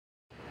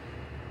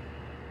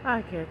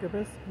Hi,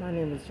 caregivers. My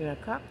name is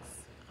Jeanette Cox.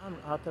 I'm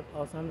the author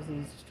of Alzheimer's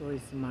Disease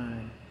Stories of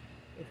Mine.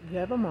 If you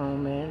have a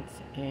moment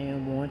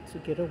and want to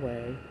get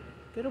away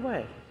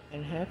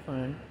and have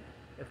fun.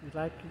 If you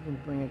like, you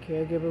can bring a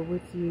caregiver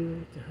with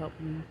you to help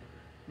you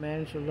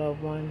manage your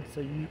loved one so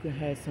you can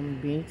have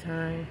some being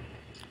time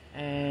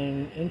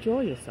and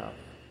enjoy yourself.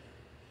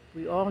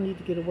 We all need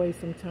to get away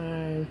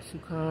sometime to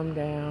calm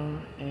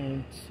down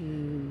and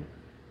to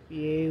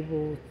be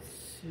able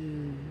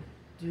to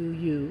do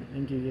you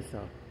and do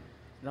yourself.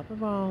 Nothing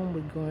wrong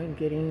with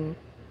going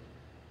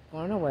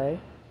away.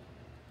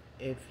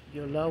 If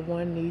your loved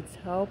one needs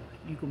help,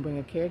 you can bring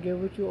a caregiver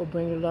with you or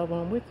bring your loved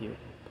one with you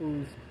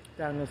who's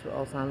diagnosed with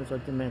Alzheimer's or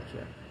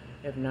dementia.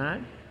 If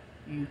not,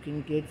 you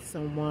can get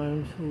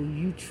someone who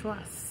you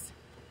trust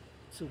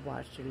to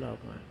watch your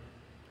loved one.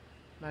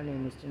 My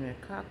name is Jeanette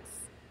Cox.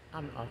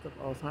 I'm the author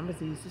of Alzheimer's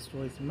Disease, The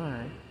Stories of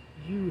Mine.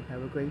 You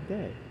have a great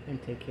day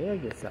and take care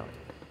of yourself.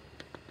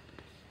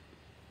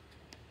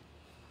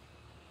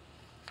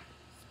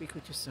 Speak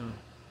with you soon.